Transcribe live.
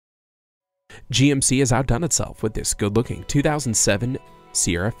GMC has outdone itself with this good-looking 2007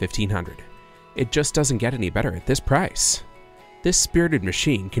 Sierra 1500. It just doesn't get any better at this price. This spirited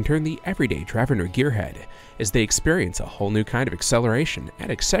machine can turn the everyday driver into a gearhead as they experience a whole new kind of acceleration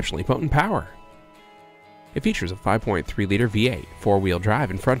and exceptionally potent power. It features a 5.3-liter V8 four-wheel drive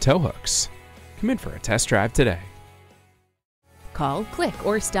and front tow hooks. Come in for a test drive today. Call, click,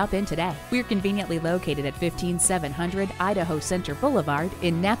 or stop in today. We're conveniently located at 15700 Idaho Center Boulevard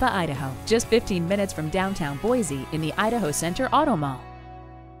in Nampa, Idaho, just 15 minutes from downtown Boise in the Idaho Center Auto Mall.